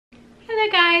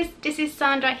Hello guys, this is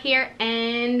Sandra here,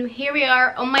 and here we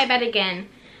are on my bed again.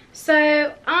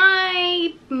 So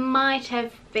I might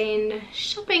have been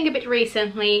shopping a bit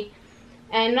recently,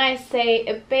 and when I say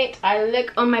a bit, I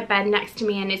look on my bed next to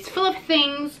me and it's full of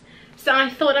things. So I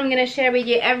thought I'm gonna share with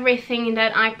you everything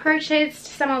that I purchased.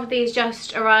 Some of these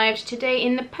just arrived today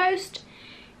in the post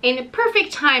in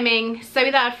perfect timing. So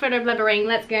without further blubbering,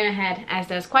 let's go ahead, as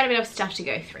there's quite a bit of stuff to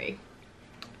go through.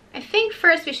 I think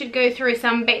first we should go through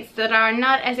some bits that are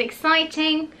not as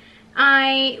exciting.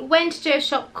 I went to a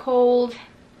shop called,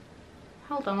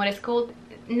 hold on, what it's called?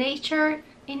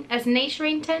 As Nature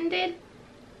Intended,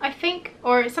 I think,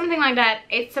 or something like that.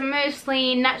 It's a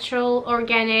mostly natural,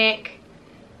 organic,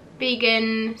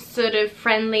 vegan sort of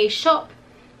friendly shop,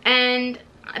 and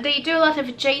they do a lot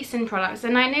of Jason products,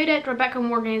 and I know that Rebecca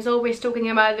Morgan is always talking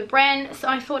about the brand, so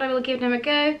I thought I will give them a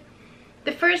go.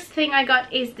 The first thing I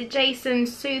got is the Jason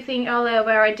Soothing Aloe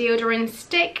Vera Deodorant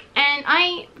Stick, and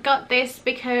I got this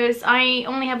because I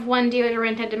only have one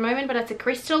deodorant at the moment, but that's a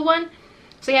crystal one.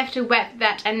 So you have to wet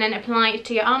that and then apply it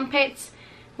to your armpits,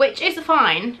 which is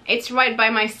fine. It's right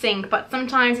by my sink, but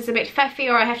sometimes it's a bit faffy,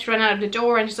 or I have to run out of the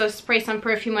door and just spray some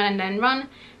perfume on and then run.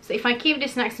 So if I keep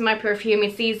this next to my perfume,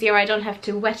 it's easier. I don't have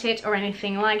to wet it or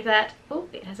anything like that. Oh,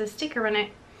 it has a sticker on it,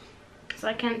 so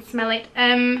I can't smell it.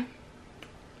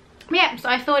 Yeah, so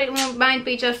I thought it might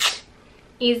be just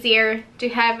easier to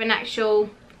have an actual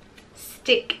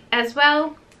stick as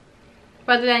well,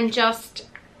 rather than just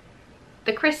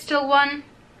the crystal one.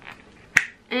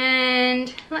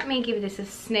 And let me give this a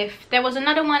sniff. There was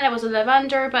another one that was a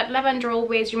lavender, but lavender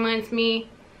always reminds me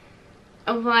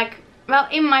of, like, well,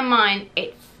 in my mind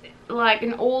it's like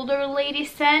an older lady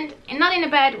scent, and not in a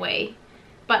bad way,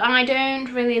 but I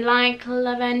don't really like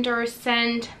lavender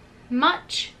scent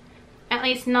much. At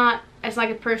least not as like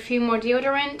a perfume or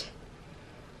deodorant.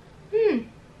 I'm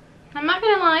not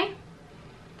gonna lie,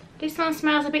 this one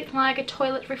smells a bit like a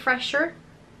toilet refresher,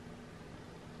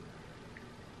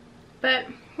 but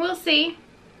we'll see.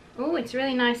 Oh, it's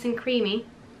really nice and creamy.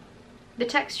 The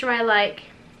texture I like.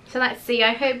 So let's see.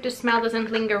 I hope the smell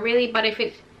doesn't linger really, but if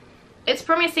it's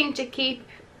promising to keep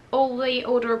all the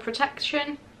odor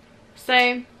protection.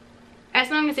 So as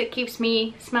long as it keeps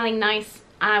me smelling nice,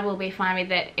 I will be fine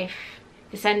with it if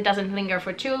the scent doesn't linger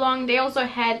for too long. They also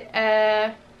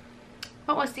had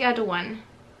what was the other one?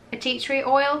 A tea tree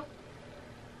oil.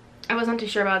 I wasn't too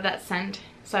sure about that scent,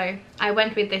 so I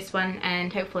went with this one,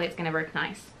 and hopefully it's gonna work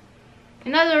nice.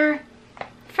 Another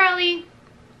fairly,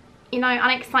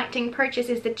 unexciting purchase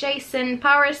is the Jason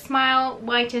Power Smile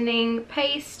Whitening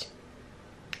Paste,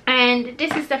 and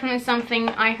this is definitely something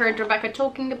I heard Rebecca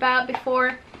talking about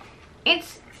before.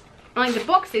 It's like, the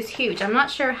box is huge. I'm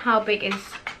not sure how big is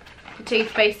the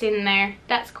toothpaste in there.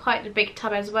 That's quite a big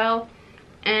tub as well,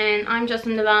 and I'm just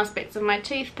in the last bits of my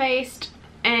toothpaste,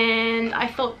 and I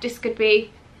thought this could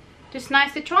be just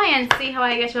nice to try and see how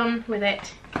I get on with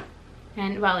it.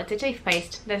 And well, it's a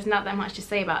toothpaste, there's not that much to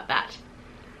say about that.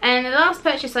 And the last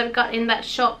purchase I've got in that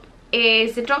shop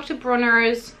is the Dr.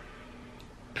 Bronner's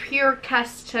Pure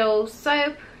Castile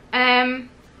soap. I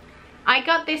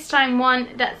got this time one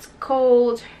that's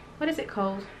called, what is it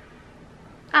called?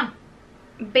 Ah,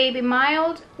 Baby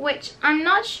Mild, which I'm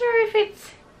not sure if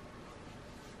it's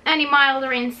any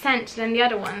milder in scent than the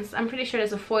other ones. I'm pretty sure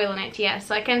there's a foil in it, yeah,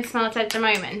 so I can smell it at the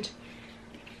moment.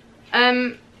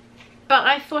 But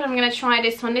I thought I'm gonna try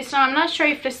this one. This time I'm not sure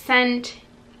if the scent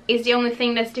is the only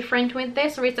thing that's different with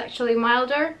this, or it's actually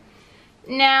milder.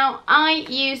 Now, I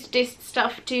used this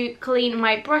stuff to clean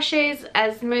my brushes,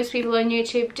 as most people on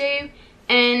YouTube do,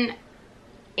 and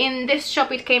in this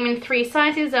shop it came in 3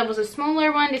 sizes. There was a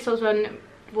smaller one, this was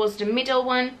the middle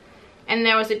one, and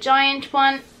there was a giant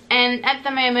one, and at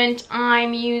the moment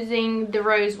I'm using the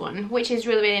rose one, which is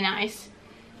really, really nice.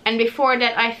 And before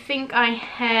that I think I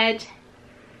had,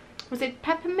 was it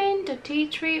peppermint or tea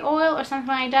tree oil or something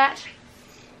like that.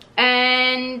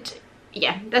 And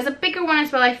yeah, there's a bigger one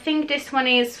as well. I think this one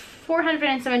is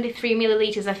 473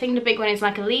 milliliters. I think the big one is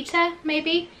like a liter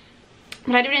maybe,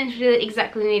 but I didn't really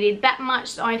exactly need it that much,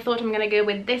 so I thought I'm gonna go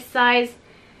with this size,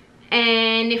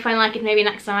 and if I like it, maybe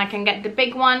next time I can get the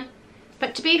big one.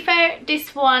 But to be fair,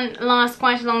 this one lasts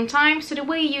quite a long time. So the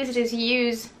way you use it is you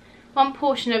use 1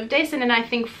 portion of this and then I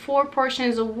think 4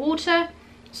 portions of water.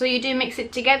 So you do mix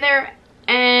it together,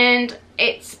 and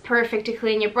it's perfect to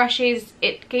clean your brushes.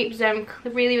 It keeps them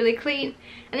really, really clean.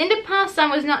 And in the past I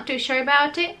was not too sure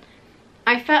about it.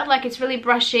 I felt like it's really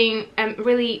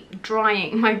really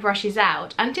drying my brushes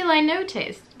out, until I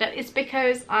noticed that it's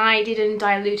because I didn't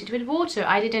dilute it with water.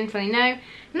 I didn't really know.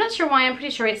 I'm not sure why. I'm pretty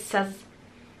sure it says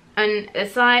on the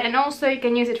side. And also you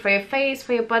can use it for your face,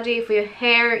 for your body, for your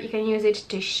hair. You can use it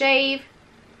to shave.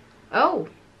 Oh,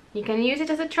 you can use it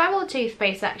as a travel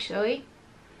toothpaste actually.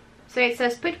 So it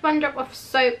says put 1 drop of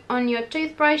soap on your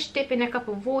toothbrush, dip in a cup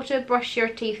of water, brush your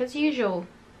teeth as usual.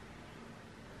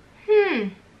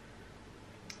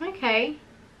 Okay.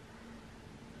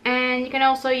 And you can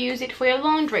also use it for your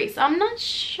laundry. So I'm not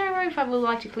sure if I would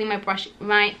like to clean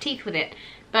my teeth with it.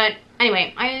 But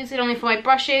anyway, I use it only for my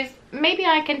brushes. Maybe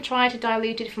I can try to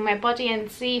dilute it for my body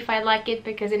and see if I like it,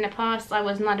 because in the past I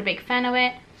was not a big fan of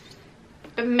it.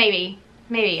 But maybe,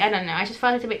 I don't know. I just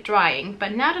felt it a bit drying.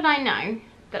 But now that I know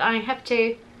that I have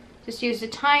to just use the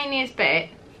tiniest bit,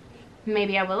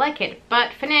 maybe I will like it.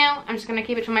 But for now, I'm just gonna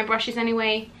keep it for my brushes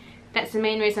anyway. That's the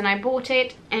main reason I bought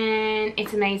it, and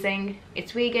it's amazing.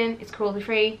 It's vegan, it's cruelty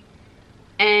free,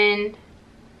 and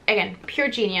again, pure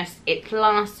genius. It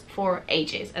lasts for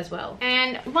ages as well.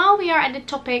 And while we are at the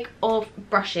topic of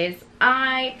brushes,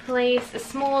 I placed a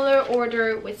smaller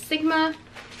order with Sigma.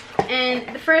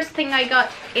 And the first thing I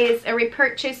got is a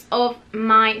repurchase of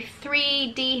my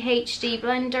 3DHD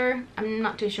blender. I'm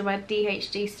not too sure what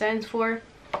DHD stands for.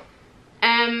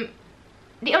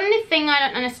 The only thing I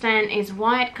don't understand is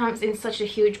why it comes in such a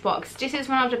huge box. This is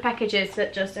one of the packages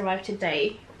that just arrived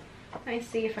today. Let me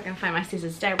see if I can find my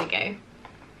scissors. There we go.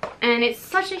 And it's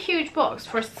such a huge box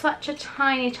for such a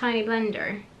tiny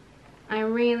blender. I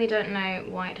really don't know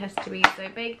why it has to be so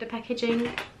big, the packaging.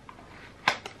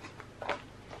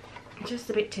 Just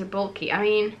a bit too bulky. I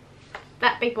mean,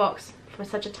 that big box for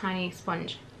such a tiny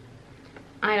sponge.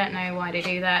 I don't know why they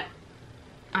do that.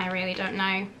 I really don't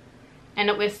know. And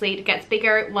obviously it gets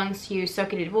bigger once you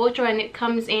soak it with water, and it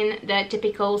comes in the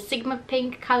typical Sigma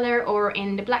pink color or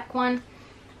in the black one.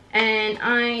 And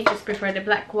I just prefer the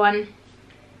black one.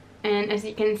 And as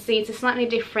you can see, it's a slightly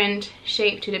different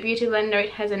shape to the beauty blender.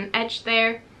 It has an edge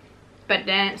there, but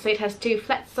then so it has 2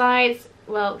 flat sides,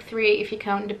 well 3 if you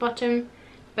count the bottom.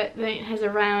 But then it has a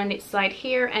rounded side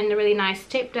here and a really nice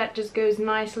tip that just goes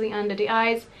nicely under the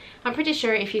eyes. I'm pretty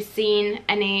sure if you've seen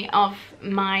any of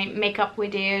my makeup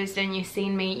videos, then you've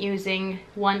seen me using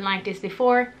one like this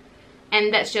before.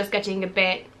 And that's just getting a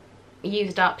bit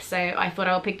used up, so I thought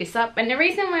I'll pick this up. And the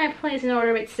reason why I placed an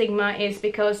order with Sigma is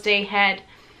because they had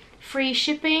free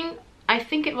shipping. I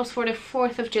think it was for the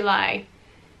 4th of July.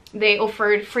 They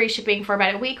offered free shipping for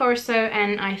about a week or so,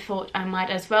 and I thought I might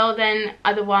as well then,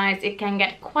 otherwise it can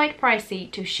get quite pricey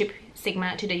to ship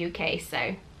Sigma to the UK,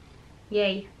 so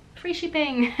yay, free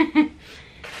shipping.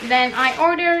 Then I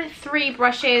ordered 3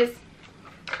 brushes.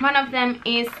 One of them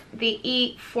is the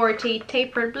E40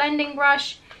 tapered blending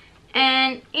brush,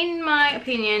 and in my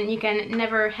opinion you can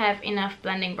never have enough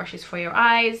blending brushes for your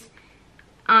eyes.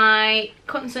 I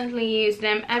constantly use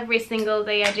them every single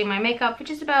day I do my makeup, which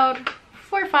is about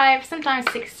 4 or 5, sometimes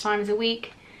 6 times a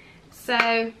week.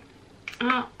 So,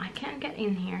 oh, I can't get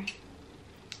in here.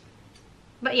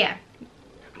 But yeah,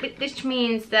 this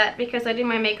means that because I do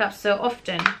my makeup so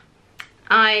often,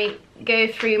 I go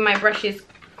through my brushes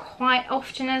quite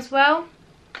often as well.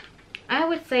 I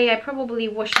would say I probably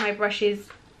wash my brushes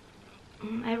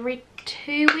every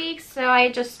 2 weeks, so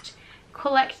I just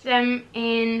collect them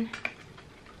in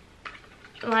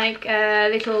like a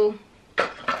little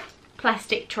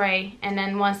plastic tray, and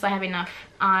then once I have enough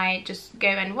I just go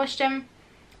and wash them.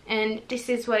 And this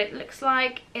is what it looks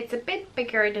like. It's a bit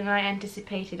bigger than I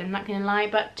anticipated, I'm not gonna lie,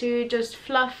 but to just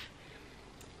fluff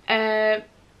color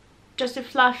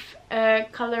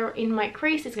in my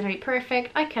crease, it's gonna be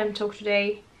perfect. I can't talk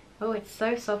today. Oh, it's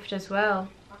so soft as well,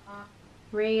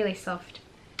 really soft.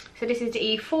 So this is the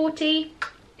E40.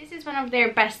 This is one of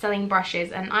their best-selling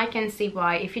brushes, and I can see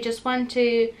why. If you just want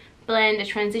to blend a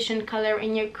transition color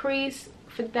in your crease,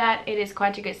 for that it is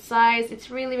quite a good size.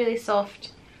 It's really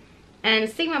soft, and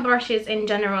Sigma brushes in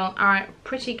general are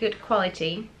pretty good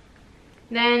quality.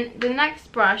 Then the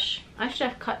next brush, I should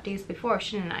have cut these before,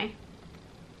 shouldn't I?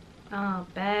 Oh,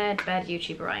 bad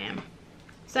YouTuber I am.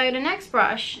 So the next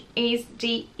brush is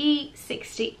the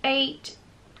E68,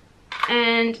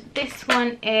 and this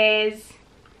one is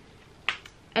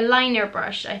a liner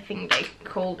brush, I think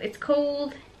it's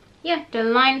called, yeah, the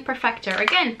Line Perfector.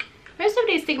 Again, most of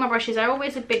these Sigma brushes are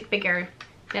always a bit bigger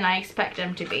than I expect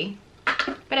them to be,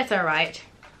 but it's alright.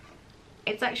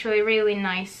 It's actually really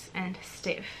nice and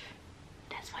stiff.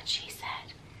 That's what she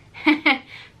said.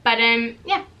 But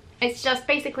yeah, it's just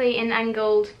basically an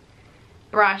angled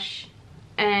brush,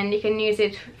 and you can use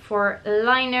it for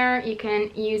liner, you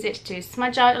can use it to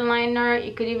smudge out a liner,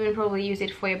 you could even probably use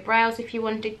it for your brows if you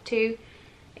wanted to.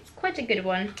 It's quite a good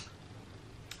one.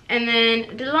 And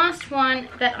then the last one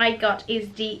that I got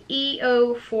is the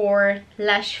EO4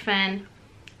 Lash Fan.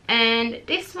 And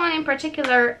this one in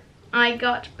particular I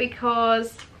got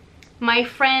because My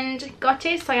friend got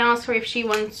it, so I asked her if she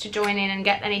wants to join in and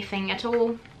get anything at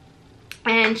all,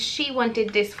 and she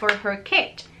wanted this for her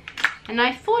kit. And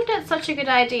I thought that's such a good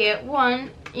idea.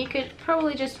 One, you could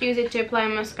probably just use it to apply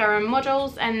mascara on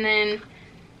models, and then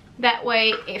that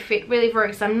way, if it really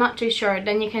works, I'm not too sure,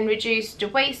 then you can reduce the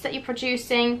waste that you're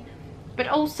producing. But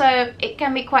also it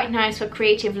can be quite nice for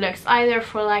creative looks, either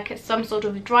for like some sort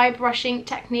of dry brushing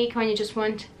technique when you just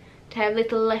want to have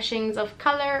little lashings of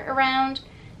color around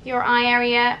your eye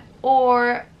area,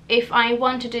 or if I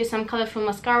want to do some colorful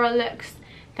mascara looks,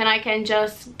 then I can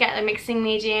just get a mixing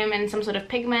medium and some sort of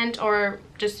pigment, or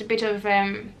just a bit of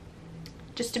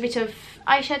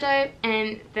eyeshadow,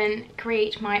 and then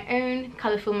create my own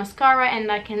colorful mascara,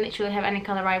 and I can literally have any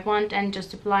color I want and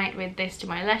just apply it with this to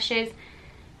my lashes.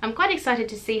 I'm quite excited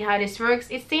to see how this works.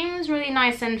 It seems really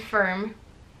nice and firm.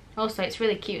 Also, it's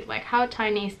really cute. Like, how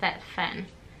tiny is that fan?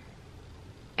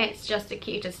 It's just the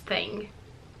cutest thing.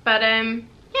 But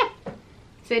yeah,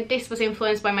 so this was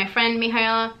influenced by my friend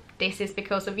Mihaela. This is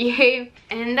because of you.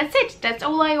 And that's it. That's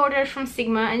all I ordered from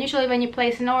Sigma. And usually when you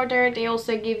place an order, they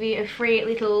also give you a free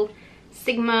little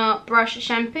Sigma brush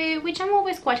shampoo, which I'm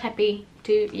always quite happy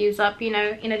to use up, you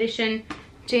know, in addition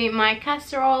to my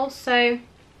castor oil. So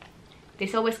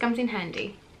this always comes in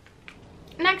handy.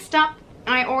 Next up,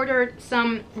 I ordered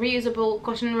some reusable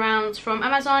cotton rounds from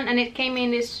Amazon, and it came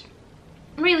in this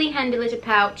really handy little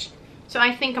pouch. So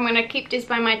I think I'm gonna keep this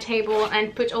by my table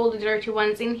and put all the dirty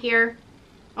ones in here,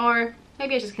 or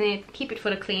maybe I just can keep it for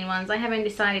the clean ones. I haven't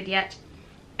decided yet.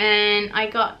 And I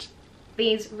got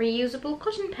these reusable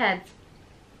cotton pads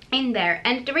in there,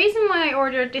 and the reason why I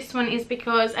ordered this one is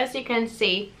because, as you can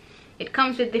see, it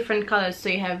comes with different colors. So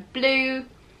you have blue,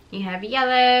 you have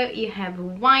yellow, you have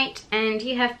white, and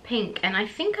you have pink. And I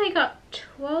think I got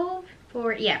 12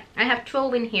 for, yeah, I have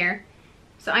 12 in here.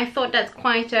 So I thought that's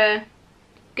quite a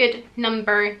good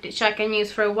number which I can use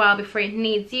for a while before it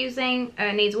needs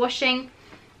washing.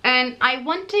 And I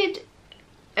wanted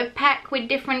a pack with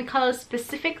different colors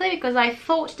specifically because I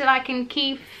thought that I can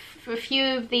keep a few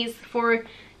of these for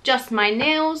just my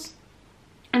nails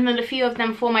and then a few of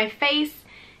them for my face,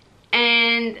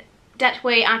 and that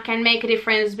way I can make a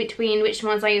difference between which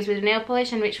ones I use with nail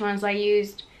polish and which ones I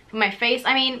used for my face.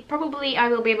 I mean, probably I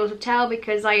will be able to tell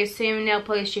because I assume nail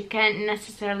polish you can't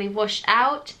necessarily wash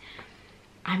out.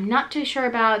 I'm not too sure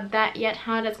about that yet,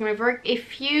 how that's going to work.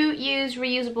 If you use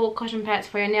reusable cotton pads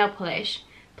for your nail polish,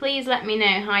 please let me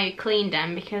know how you clean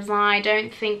them, because I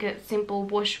don't think a simple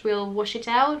wash will wash it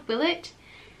out, will it?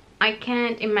 I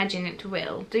can't imagine it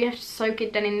will. Do you have to soak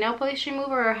it then in nail polish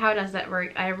remover, or how does that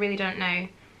work? I really don't know.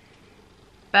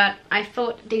 But I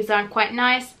thought these are quite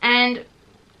nice, and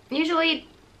usually,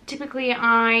 typically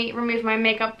I remove my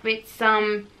makeup with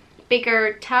some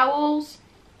bigger towels.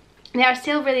 They are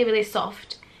still really, really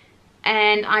soft,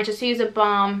 and I just use a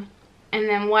balm and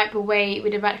then wipe away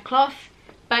with a wet cloth.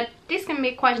 But this can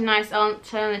be quite a nice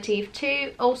alternative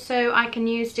too. Also, I can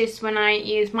use this when I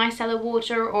use micellar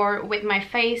water or with my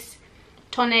face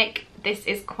tonic. This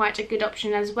is quite a good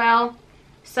option as well.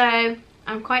 So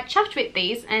I'm quite chuffed with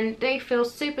these, and they feel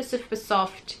super, super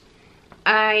soft.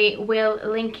 I will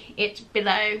link it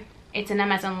below. It's an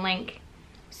Amazon link,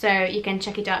 so you can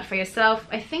check it out for yourself.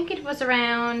 I think it was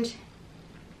around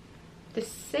the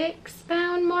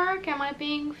 £6 mark. Am I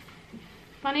being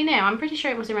funny now? I'm pretty sure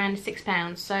it was around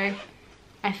 £6, so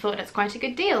I thought that's quite a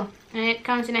good deal. And it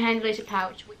comes in a handy little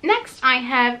pouch. Next, I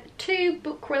have two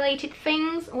book-related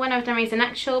things. One of them is an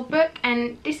actual book,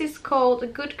 and this is called The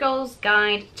Good Girl's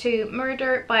Guide to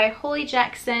Murder by Holly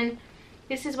Jackson.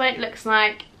 This is what it looks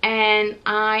like, and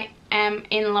I am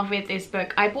in love with this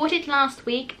book. I bought it last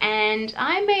week, and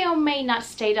I may or may not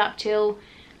stayed up till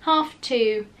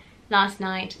 2:30 last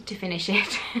night to finish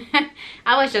it.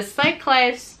 I was just so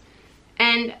close.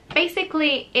 And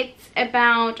basically it's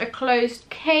about a closed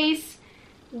case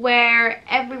where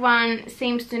everyone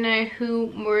seems to know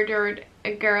who murdered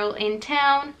a girl in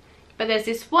town, but there's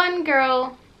this one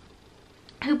girl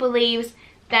who believes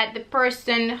that the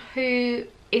person who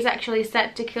is actually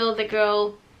set to kill the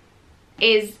girl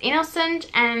is innocent,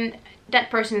 and that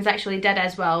person is actually dead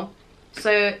as well.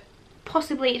 So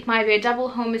possibly it might be a double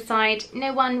homicide,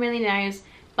 no one really knows,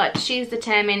 but she's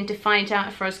determined to find it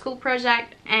out for a school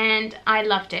project, and I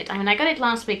loved it. I mean, I got it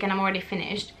last week and I'm already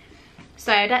finished,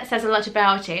 so that says a lot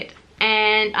about it.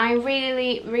 And I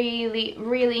really, really,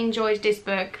 really enjoyed this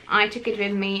book. I took it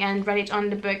with me and read it on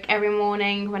the book every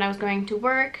morning when I was going to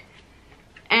work,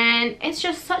 and it's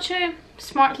just such a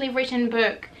smartly written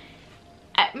book.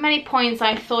 At many points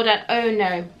I thought that, oh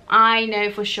no, I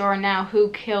know for sure now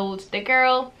who killed the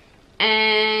girl,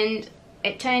 and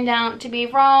it turned out to be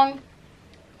wrong.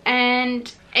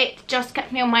 And it just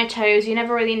kept me on my toes. You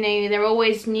never really knew. There were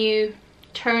always new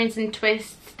turns and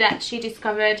twists that she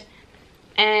discovered,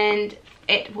 and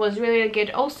it was really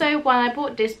good. Also, while I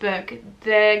bought this book,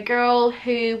 the girl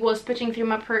who was putting through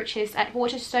my purchase at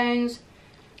Waterstones,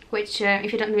 which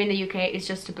if you don't live in the UK, is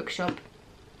just a bookshop,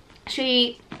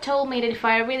 she told me that if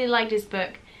I really like this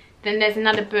book, then there's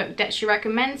another book that she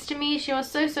recommends to me. She was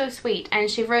so sweet, and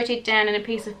she wrote it down in a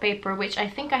piece of paper, which I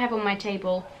think I have on my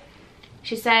table.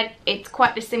 She said it's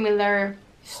quite a similar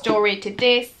story to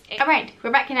this. Alright,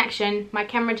 we're back in action. My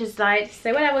camera just died.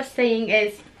 So what I was saying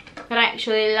is that I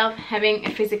actually love having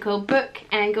a physical book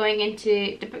and going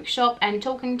into the bookshop and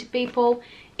talking to people.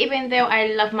 Even though I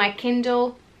love my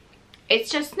Kindle, it's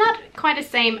just not quite the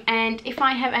same. And if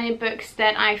I have any books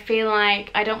that I feel like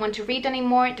I don't want to read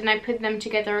anymore, then I put them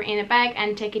together in a bag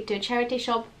and take it to a charity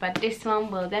shop. But this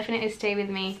one will definitely stay with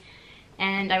me,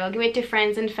 and I will give it to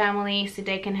friends and family so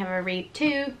they can have a read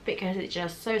too, because it's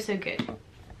just so good.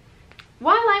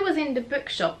 While I was in the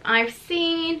bookshop, I've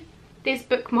seen this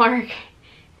bookmark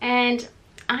and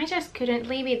I just couldn't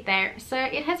leave it there. So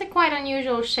it has a quite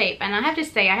unusual shape, and I have to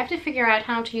say I have to figure out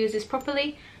how to use this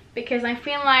properly, because I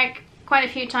feel like quite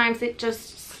a few times it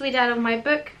just slid out of my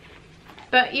book.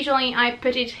 But usually I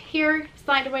put it here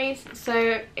sideways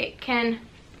so it can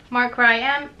mark where I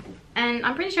am, and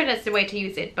I'm pretty sure that's the way to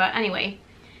use it. But anyway,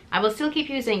 I will still keep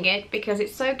using it because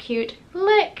it's so cute.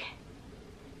 Look!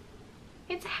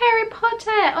 It's Harry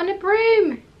Potter on a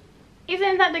broom!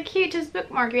 Isn't that the cutest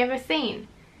bookmark you've ever seen?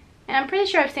 And I'm pretty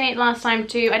sure I've seen it last time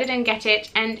too. I didn't get it,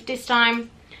 and this time,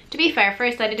 to be fair,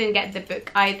 first I didn't get the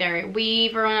book either.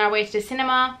 We were on our way to the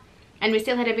cinema and we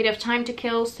still had a bit of time to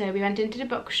kill, so we went into the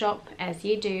bookshop, as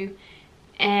you do.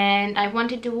 And I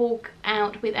wanted to walk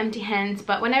out with empty hands,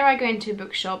 but whenever I go into a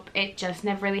bookshop, it just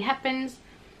never really happens.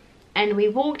 And we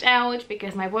walked out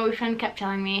because my boyfriend kept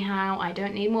telling me how I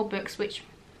don't need more books, which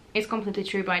is completely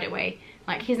true, by the way.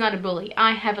 Like, he's not a bully.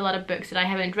 I have a lot of books that I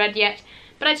haven't read yet,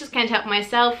 but I just can't help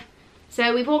myself.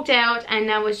 So we walked out, and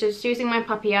I was just using my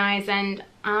puppy eyes, and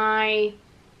I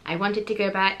wanted to go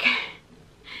back.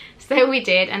 So we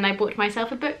did, and I bought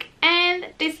myself a book and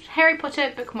this Harry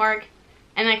Potter bookmark.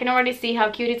 And I can already see how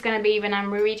cute it's gonna be when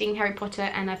I'm rereading Harry Potter,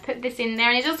 and I put this in there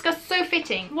and it just got so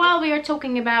fitting. While we are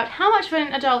talking about how much of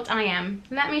an adult I am,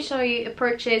 let me show you a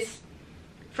purchase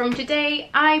from today.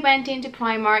 I went into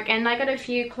Primark and I got a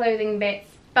few clothing bits,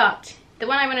 but the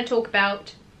one I want to talk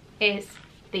about is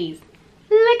these.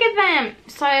 Look at them!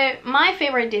 So my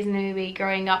favorite Disney movie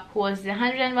growing up was The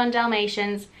 101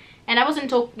 Dalmatians, and I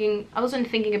wasn't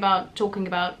thinking about talking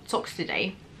about socks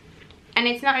today. And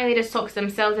it's not really the socks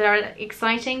themselves that are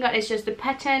exciting, but it's just the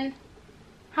pattern.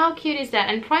 How cute is that?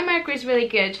 And Primark is really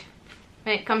good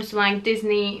when it comes to like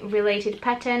Disney related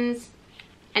patterns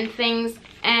and things.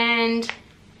 And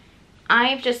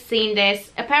I've just seen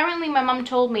this. Apparently my mum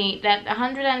told me that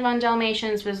 101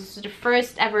 Dalmatians was the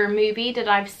first ever movie that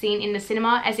I've seen in the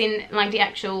cinema, as in like the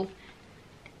actual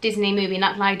Disney movie,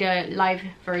 not like the live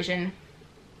version.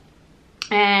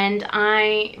 And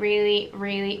I really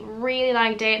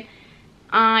liked it.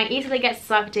 I easily get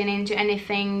sucked into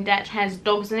anything that has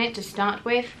dogs in it to start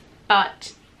with,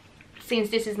 but since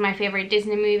this is my favorite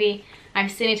Disney movie,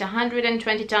 I've seen it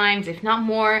 120 times, if not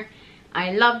more.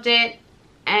 I loved it,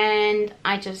 and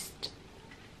I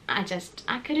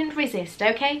couldn't resist,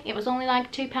 okay? It was only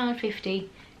like £2.50,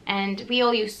 and we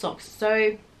all use socks,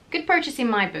 so good purchase in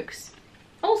my books.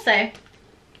 Also,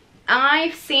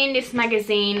 I've seen this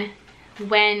magazine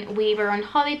when we were on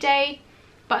holiday,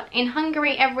 but in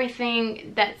Hungary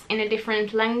everything that's in a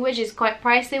different language is quite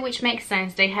pricey, which makes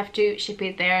sense. They have to ship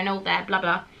it there and all that, blah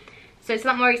blah. So it's a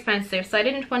lot more expensive, so I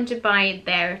didn't want to buy it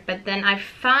there. But then I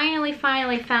finally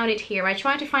found it here. I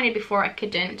tried to find it before, I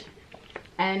couldn't.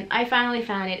 And I finally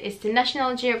found it. It's the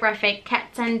National Geographic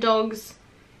Cats and Dogs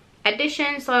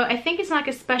edition. So I think it's like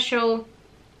a special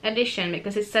edition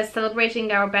because it says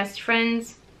celebrating our best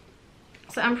friends.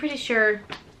 So I'm pretty sure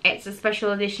it's a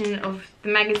special edition of the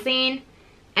magazine.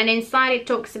 And inside it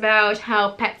talks about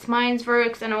how pets' minds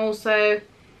works, and also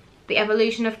the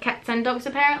evolution of cats and dogs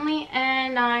apparently,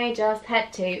 and I just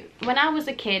had to. When I was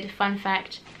a kid, fun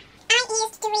fact, I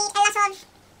used to read a lot of,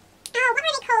 what were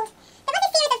they called? There was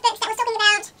a series of books that was talking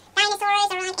about dinosaurs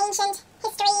or like ancient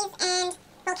histories and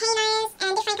volcanoes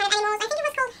and different kind of animals. I think it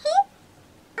was called Who?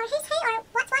 Or Who's Who? Or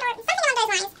What's What? Or something along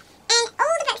those lines. And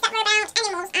all the books that were about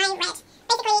animals I read.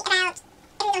 Basically about,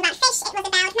 it was about fish, it was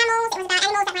about mammals, it was about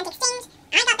animals that went extinct.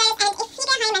 I got those, and if you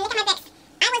go home and look at my books,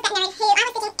 I was that nerd who, I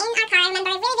was sitting in our car, I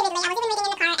remember really vividly, I was even reading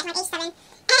in the car at like age 7,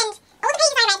 and all the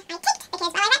pages I read, I ticked,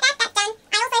 because while I read that, that's done.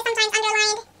 I also sometimes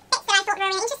underlined bits that I thought were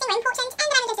really interesting or important, and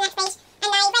then I moved into the next page, and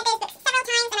I read those books several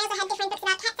times, and I also had different books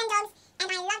about cats and dogs, and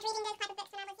I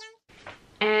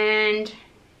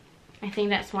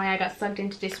that's why I got sucked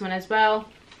into this one as well.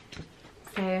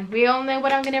 So we all know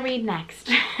what I'm gonna read next.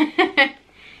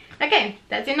 Okay,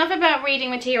 that's enough about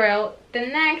reading material. The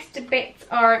next bits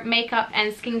are makeup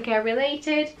and skincare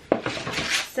related.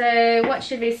 So what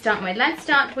should we start with? Let's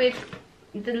start with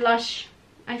the Lush.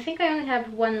 I think I only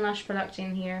have one Lush product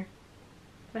in here.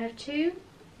 Do I have two?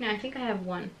 No, I think I have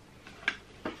one.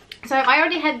 So I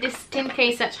already had this tin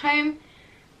case at home.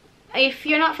 If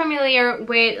you're not familiar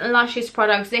with Lush's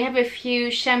products, they have a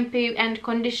few shampoo and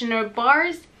conditioner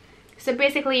bars. So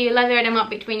basically you lather them up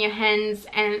between your hands,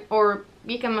 and or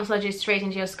you can massage it straight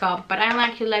into your scalp, but I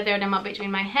like to lather them up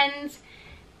between my hands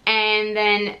and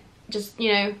then just,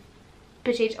 you know,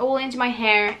 put it all into my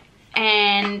hair.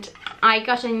 And I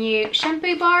got a new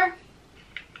shampoo bar,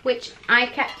 which I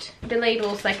kept the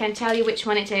label so I can tell you which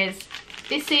one it is.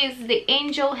 This is the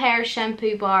Angel Hair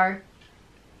Shampoo Bar,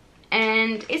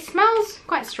 and it smells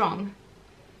quite strong.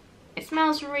 It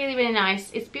smells really, really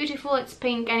nice. It's beautiful, it's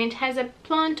pink, and it has a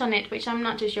plant on it, which I'm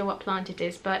not too sure what plant it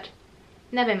is, but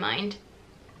never mind.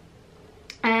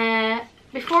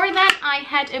 Before that I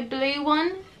had a blue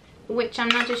one, which I'm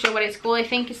not too sure what it's called. I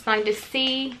think it's like the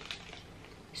sea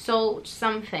salt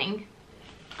something.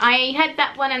 I had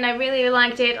that one and I really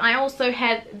liked it. I also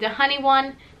had the honey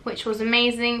one, which was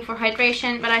amazing for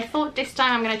hydration, but I thought this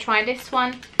time I'm going to try this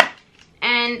one.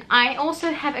 And I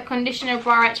also have a conditioner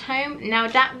bar at home. Now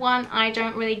that one I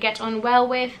don't really get on well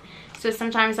with, so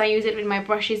sometimes I use it with my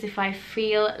brushes. If I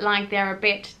feel like they're a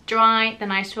bit dry,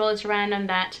 then I swirl it around on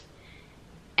that.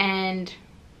 And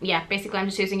yeah, basically I'm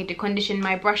just using it to condition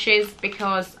my brushes,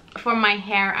 because for my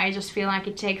hair I just feel like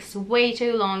it takes way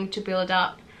too long to build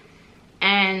up,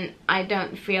 and I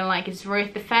don't feel like it's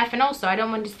worth the faff. And also I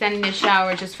don't want to stand in the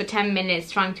shower just for 10 minutes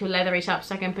trying to lather it up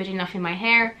so I can put enough in my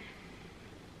hair.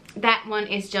 That one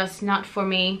is just not for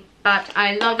me. But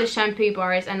I love the shampoo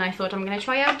bars and I thought I'm gonna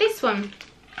try out this one.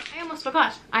 I almost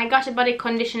forgot, I got a body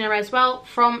conditioner as well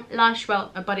from Lush.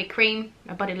 Well, a body cream,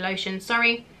 a body lotion,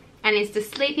 sorry. And it's the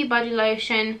Sleepy Body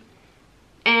Lotion.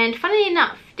 And funnily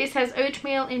enough, this has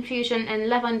oatmeal infusion and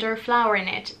lavender flower in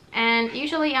it. And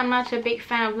usually I'm not a big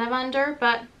fan of lavender,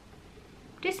 but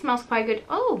this smells quite good.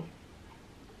 Oh,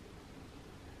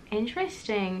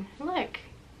 interesting. Look,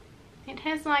 it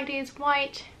has like these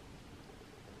white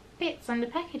bits on the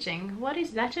packaging. What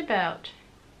is that about?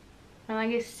 I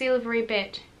like a silvery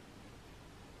bit.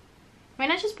 I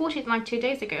mean, I just bought it like 2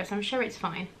 days ago, so I'm sure it's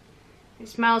fine. It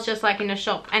smells just like in the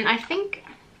shop. And I think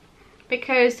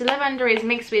because the lavender is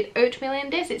mixed with oatmeal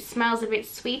in this, it smells a bit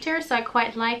sweeter, so I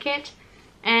quite like it.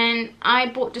 And I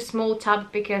bought the small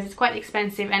tub because it's quite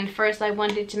expensive, and first I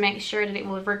wanted to make sure that it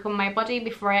will work on my body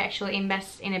before I actually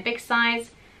invest in a big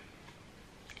size.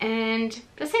 And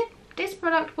that's it. This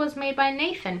product was made by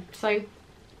Nathan, so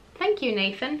thank you,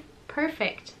 Nathan.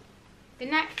 Perfect. The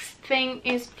next thing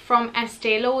is from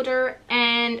Estee Lauder,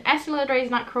 and Estee Lauder is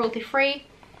not cruelty free.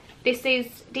 This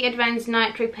is the Advanced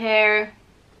Night Repair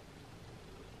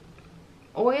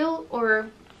oil or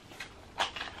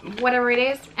whatever it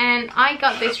is, and I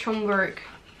got this from work,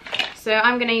 so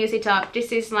I'm gonna use it up.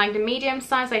 This is like the medium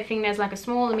size. I think there's like a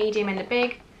small, a medium and a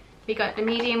big. We got the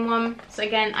medium one, so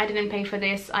again I didn't pay for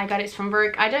this. I got it from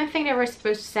work. I don't think they were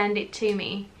supposed to send it to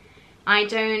me. I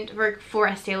don't work for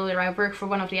Estee Lauder. I work for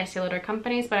one of the Estee Lauder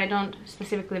companies, but I don't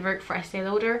specifically work for Estee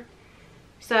Lauder,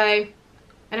 so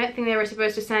I don't think they were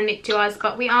supposed to send it to us.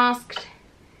 But we asked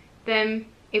them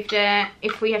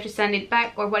if we have to send it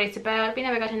back or what it's about. We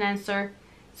never got an answer,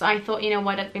 so I thought, you know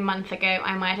what, that's been a month ago,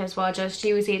 I might as well just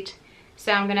use it.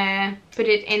 So I'm gonna put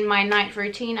it in my night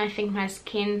routine. I think my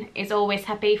skin is always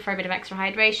happy for a bit of extra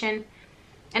hydration.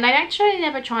 And I actually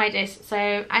never tried this,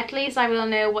 so at least I will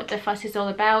know what the fuss is all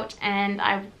about, and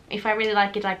if I really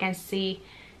like it, I can see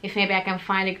if maybe I can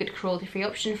find a good cruelty-free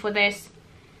option for this.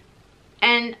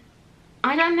 And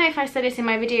I don't know if I said this in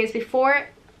my videos before,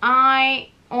 I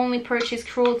only purchase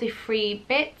cruelty-free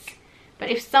bits, but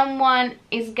if someone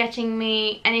is getting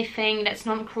me anything that's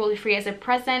not cruelty-free as a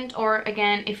present, or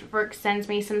again if work sends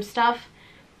me some stuff,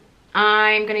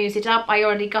 I'm gonna use it up. I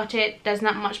already got it. There's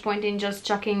not much point in just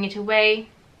chucking it away.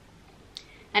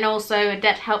 And also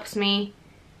that helps me,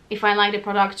 if I like the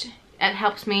product, it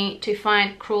helps me to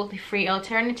find cruelty-free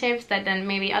alternatives that then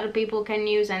maybe other people can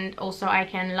use, and also I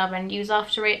can love and use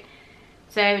after it.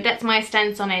 So that's my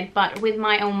stance on it, but with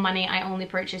my own money I only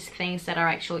purchase things that are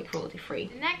actually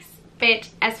cruelty-free. The next bit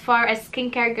as far as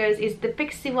skincare goes is the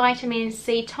Pixi Vitamin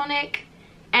C Tonic,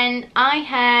 and I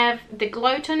have the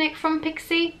Glow Tonic from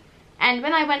Pixi. And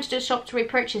when I went to the shop to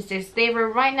repurchase this, they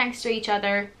were right next to each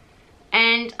other,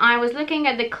 and I was looking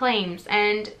at the claims,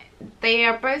 and they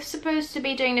are both supposed to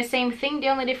be doing the same thing. The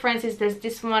only difference is that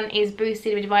this one is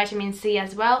boosted with vitamin C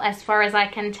as well, as far as I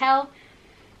can tell.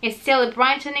 It's still a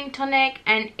brightening tonic,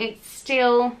 and it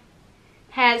still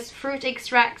has fruit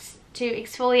extracts to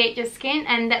exfoliate your skin,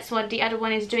 and that's what the other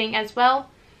one is doing as well.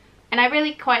 And I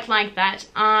really quite like that.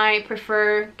 I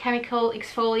prefer chemical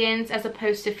exfoliants as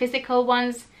opposed to physical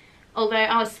ones, although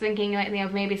I was thinking lately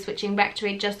of maybe switching back to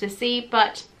it just to see,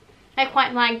 but I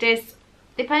quite like this.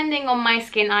 Depending on my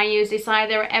skin, I use this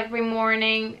either every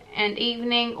morning and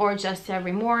evening, or just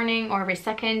every morning or every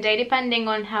second day, depending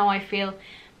on how I feel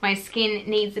my skin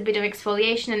needs a bit of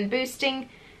exfoliation and boosting.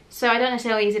 So I don't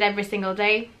necessarily use it every single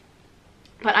day,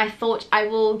 but I thought I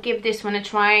will give this one a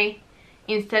try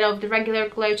instead of the regular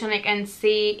glow tonic and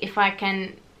see if I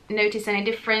can notice any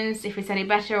difference, if it's any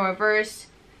better or worse.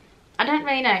 I don't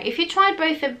really know. If you tried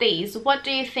both of these, what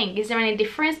do you think? Is there any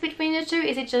difference between the two?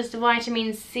 Is it just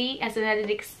vitamin C as an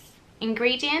added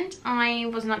ingredient? I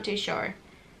was not too sure.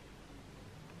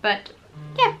 But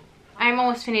yeah, I'm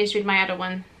almost finished with my other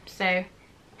one, so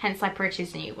hence I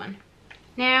purchased a new one.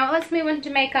 Now let's move on to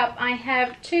makeup. I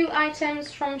have two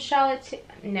items from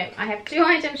I have 2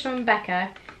 items from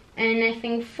Becca, and I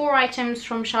think 4 items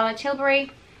from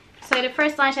Tilbury. So the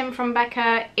first item from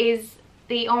Becca is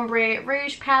the Ombre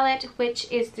Rouge palette,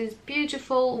 which is this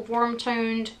beautiful warm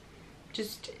toned,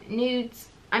 just nudes.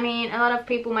 I mean, a lot of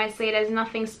people might say there's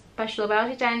nothing special about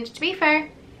it, and to be fair,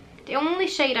 the only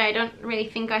shade I don't really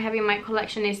think I have in my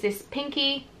collection is this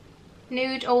pinky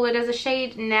nude, although there's a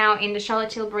shade now in the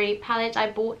Tilbury palette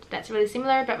I bought that's really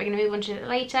similar, but we're gonna move on to it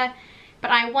later.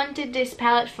 But I wanted this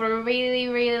palette for a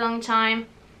really long time,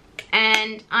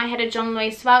 and I had a John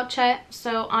Lewis voucher,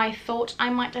 so I thought I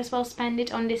might as well spend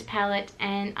it on this palette,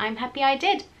 and I'm happy I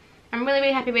did. I'm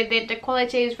really happy with it. The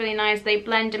quality is really nice, they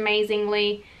blend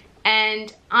amazingly,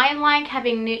 and I like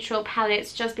having neutral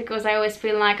palettes just because I always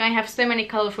feel like I have so many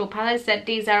colourful palettes that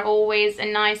these are always a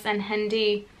nice and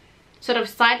handy sort of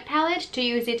side palette to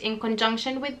use it in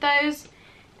conjunction with those.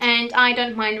 And I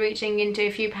don't mind reaching into a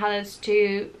few palettes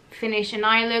to finish an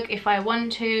eye look if I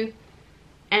want to,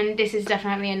 and this is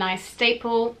definitely a nice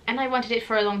staple, and I wanted it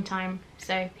for a long time,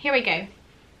 so here we go.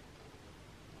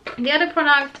 The other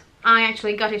product, I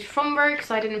actually got it from work,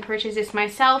 so I didn't purchase this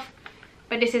myself,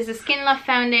 but this is the Skin Love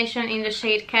foundation in the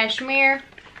shade Cashmere,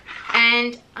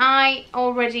 and I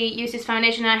already use this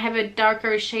foundation. I have a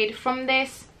darker shade from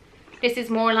this. This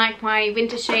is more like my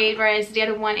winter shade, whereas the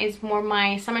other one is more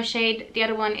my summer shade. The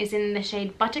other one is in the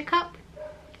shade Buttercup.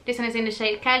 This one is in the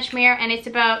shade Cashmere, and it's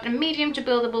about a medium to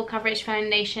buildable coverage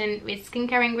foundation with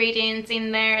skincare ingredients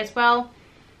in there as well.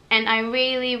 And I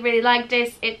really like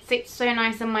this. It sits so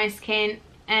nice on my skin,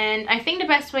 and I think the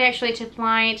best way actually to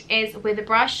apply it is with a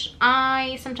brush.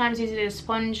 I sometimes use it as a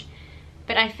sponge,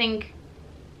 but I think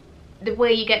the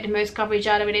way you get the most coverage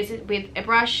out of it is with a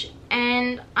brush.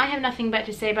 And I have nothing bad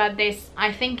to say about this.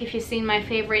 I think if you've seen my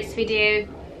favorites video,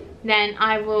 then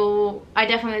I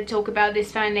definitely talk about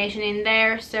this foundation in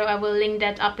there, so I will link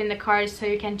that up in the cards so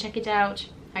you can check it out.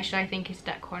 Actually, I think it's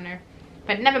that corner,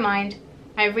 but never mind.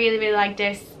 I really like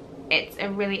this. It's a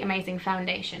really amazing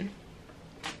foundation.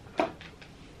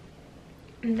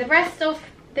 The rest of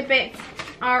the bits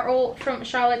are all from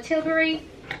Tilbury.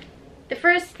 The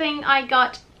first thing I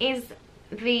got is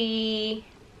the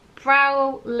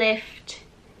Brow Lift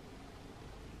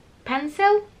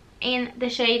pencil in the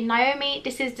shade Naomi.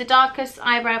 This is the darkest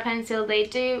eyebrow pencil they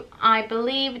do. I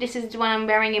believe this is the one I'm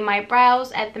wearing in my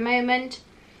brows at the moment.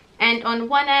 And on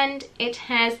one end it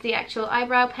has the actual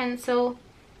eyebrow pencil,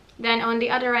 then on the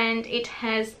other end it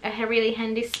has a really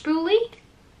handy spoolie.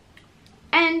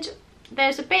 And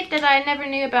there's a bit that I never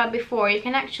knew about before. You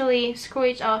can actually screw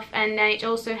it off, and then it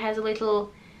also has a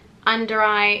little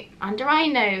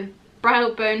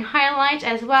brow bone highlight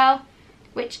as well,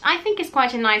 which I think is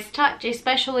quite a nice touch,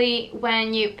 especially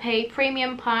when you pay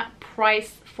premium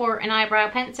price for an eyebrow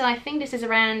pencil. I think this is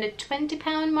around the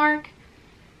 £20 mark.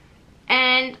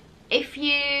 And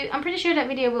I'm pretty sure that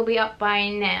video will be up by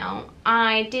now.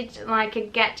 I did like a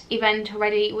get event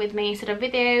ready with me sort of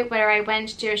video where I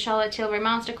went to a Tilbury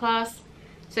masterclass,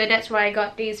 so that's where I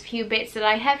got these few bits that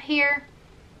I have here.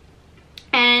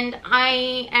 And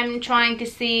I am trying to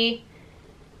see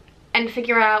and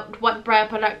figure out what brow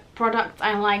products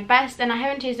I like best, and I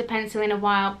haven't used a pencil in a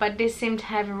while, but this seemed to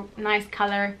have a nice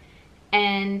color,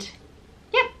 and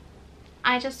yeah,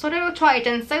 I just thought I would try it,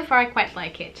 and so far I quite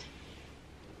like it.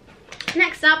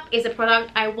 Next up is a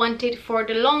product I wanted for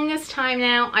the longest time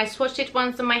now. I swatched it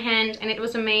once on my hand and it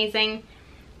was amazing.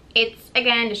 It's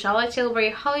again the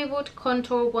Tilbury Hollywood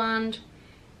Contour Wand,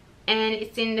 and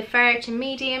it's in the fair to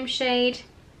medium shade.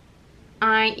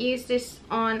 I used this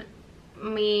on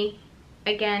me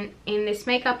again in this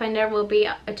makeup, and there will be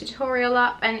a tutorial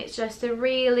up, and it's just a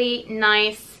really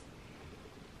nice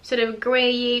sort of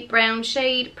grey brown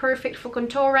shade, perfect for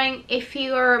contouring. If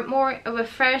you are more of a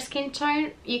fair skin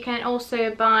tone, you can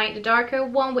also buy the darker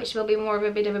one, which will be more of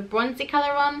a bit of a bronzy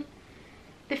colour on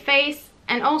the face.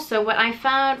 And also what I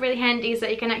found really handy is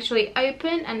that you can actually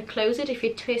open and close it if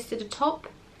you twist at the top,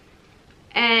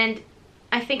 and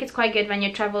I think it's quite good when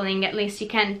you're traveling. At least you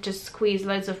can't just squeeze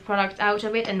loads of product out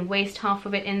of it and waste half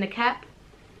of it in the cap.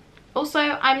 Also,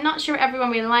 I'm not sure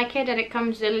everyone will like it, that it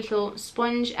comes with a little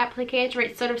sponge applicator.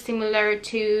 It's sort of similar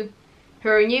to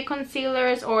her new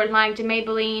concealers, or like the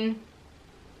Maybelline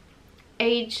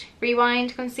Age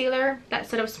Rewind concealer, that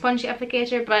sort of spongy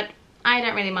applicator, but I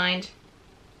don't really mind.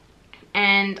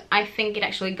 And I think it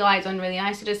actually glides on really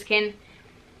nice to the skin,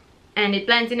 and it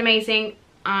blends in amazing.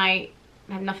 I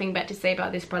have nothing bad to say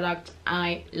about this product.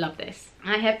 I love this.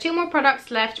 I have 2 more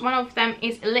products left. One of them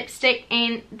is a lipstick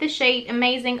in the shade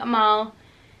Amazing Amal,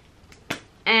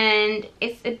 and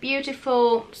it's a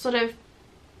beautiful sort of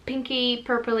pinky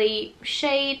purpley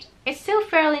shade. It's still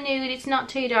fairly nude, it's not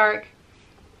too dark,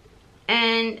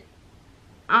 and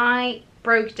I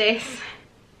broke this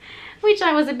which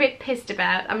I was a bit pissed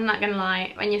about, I'm not gonna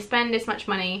lie. When you spend this much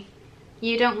money,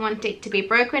 you don't want it to be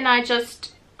broken. I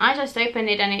just opened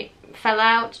it and it fell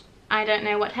out. I don't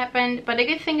know what happened, but the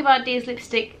good thing about these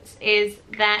lipsticks is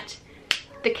that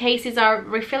the cases are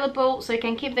refillable, so you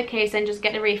can keep the case and just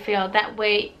get a refill. That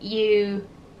way you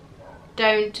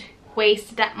don't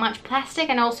waste that much plastic,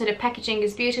 and also the packaging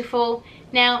is beautiful.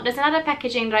 Now there's another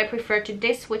packaging that I prefer to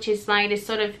this, which is like this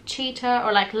sort of cheetah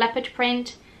or like leopard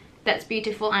print. That's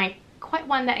beautiful. I quite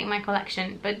want that in my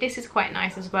collection, but this is quite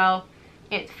nice as well.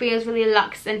 It feels really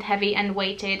luxe and heavy and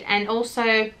weighted, and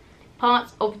also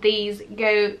parts of these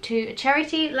go to a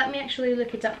charity. Let me actually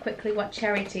look it up quickly, what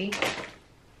charity.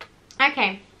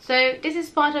 Okay, so this is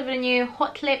part of the new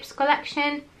Hot Lips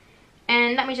collection,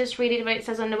 and let me just read it what it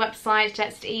says on the website.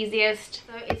 That's the easiest.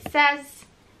 So it says,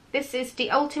 this is the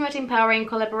ultimate empowering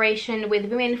collaboration with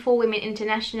Women for Women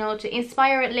International to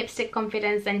inspire lipstick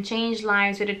confidence and change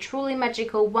lives with a truly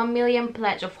magical 1 million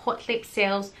pledge of Hot Lip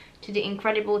sales to the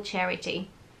incredible charity.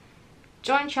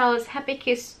 Join Charlotte's Happy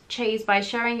Kiss chase by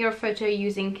sharing your photo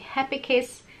using Happy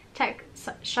Kiss, tag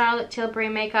Charlotte Tilbury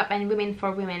Makeup and Women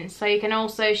for Women. So you can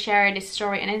also share this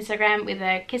story on Instagram with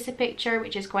a kissy picture,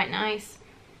 which is quite nice.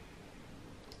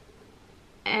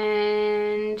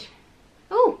 And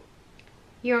oh,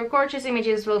 your gorgeous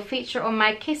images will feature on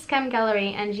my Kiss Cam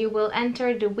gallery, and you will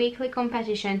enter the weekly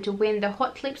competition to win the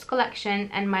Hot Lips collection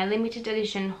and my limited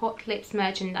edition Hot Lips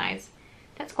merchandise.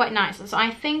 That's quite nice. So I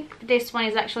think this one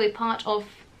is actually part of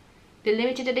the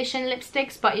limited edition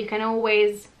lipsticks, but you can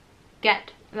always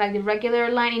get like the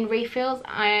regular line in refills,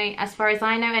 as far as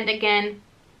I know. And again,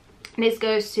 this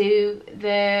goes to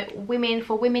the Women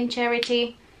for Women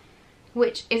charity,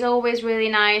 which is always really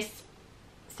nice.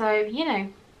 So, you know,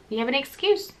 you have an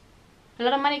excuse. A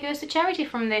lot of money goes to charity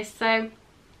from this, so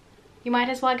you might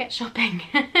as well get shopping.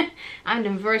 I'm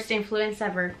the worst influence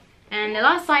ever. And the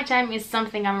last item is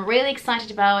something I'm really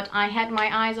excited about. I had my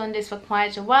eyes on this for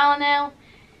quite a while now,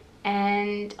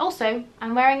 and also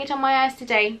I'm wearing it on my eyes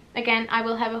today. Again, I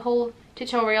will have a whole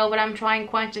tutorial, but I'm trying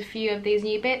quite a few of these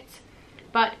new bits.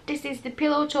 But this is the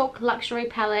Pillow Talk Luxury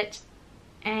Palette,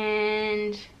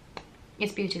 and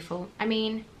it's beautiful. I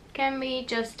mean, can we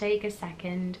just take a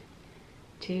second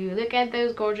to look at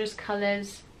those gorgeous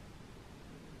colors?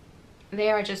 They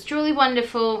are just truly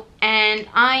wonderful, and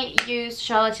I used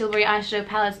Charlotte Tilbury eyeshadow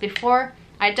palettes before.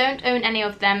 I don't own any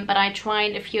of them, but I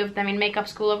tried a few of them in makeup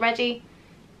school already,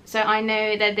 so I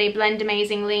know that they blend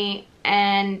amazingly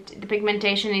and the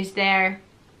pigmentation is there.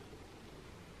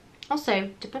 Also,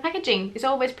 the packaging is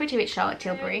always pretty with Charlotte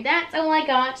Tilbury. That's all I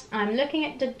got. I'm looking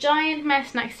at the giant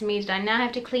mess next to me that I now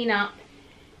have to clean up.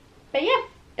 But yeah,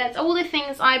 that's all the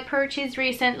things I purchased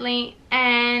recently,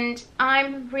 and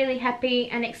I'm really happy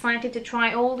and excited to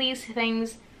try all these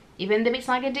things, even though it's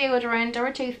like a deodorant or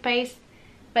a toothpaste,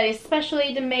 but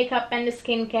especially the makeup and the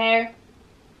skincare.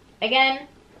 Again,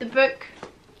 the book,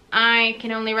 I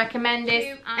can only recommend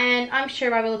it, and I'm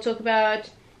sure I will talk about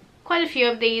quite a few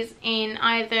of these in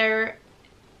either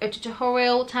a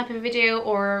tutorial type of video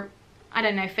or, I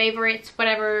don't know, favorites,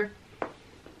 whatever.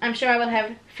 I'm sure I will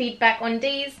have feedback on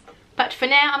these. But for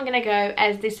now, I'm gonna go,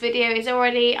 as this video is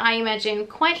already, I imagine,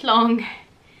 quite long,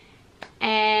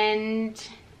 and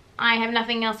I have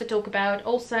nothing else to talk about.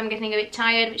 Also, I'm getting a bit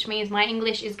tired, which means my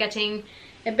English is getting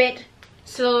a bit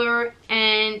slower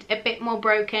and a bit more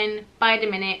broken by the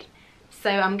minute.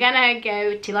 So I'm gonna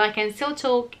go till I can still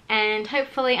talk, and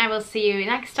hopefully I will see you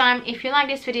next time. If you like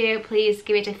this video, please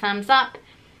give it a thumbs up.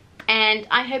 and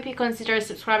I hope you consider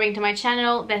subscribing to my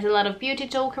channel. There's a lot of beauty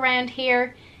talk around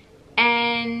here,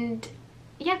 and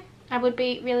yeah, I would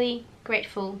be really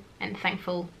grateful and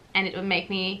thankful, and it would make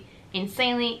me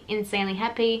insanely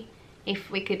happy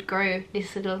if we could grow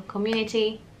this little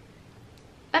community.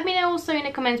 Let me know also in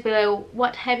the comments below,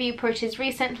 what have you purchased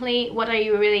recently, what are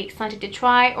you really excited to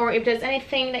try, or if there's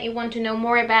anything that you want to know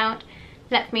more about,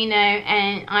 let me know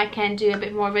and I can do a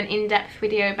bit more of an in-depth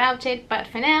video about it. But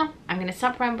for now, I'm gonna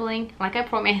stop rambling like I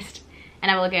promised,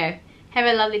 and I will go. Have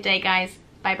a lovely day, guys.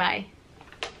 Bye bye.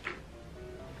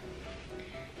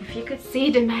 If you could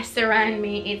see the mess around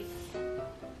me,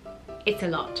 it's a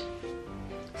lot.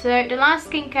 So the last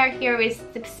skincare here is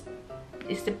the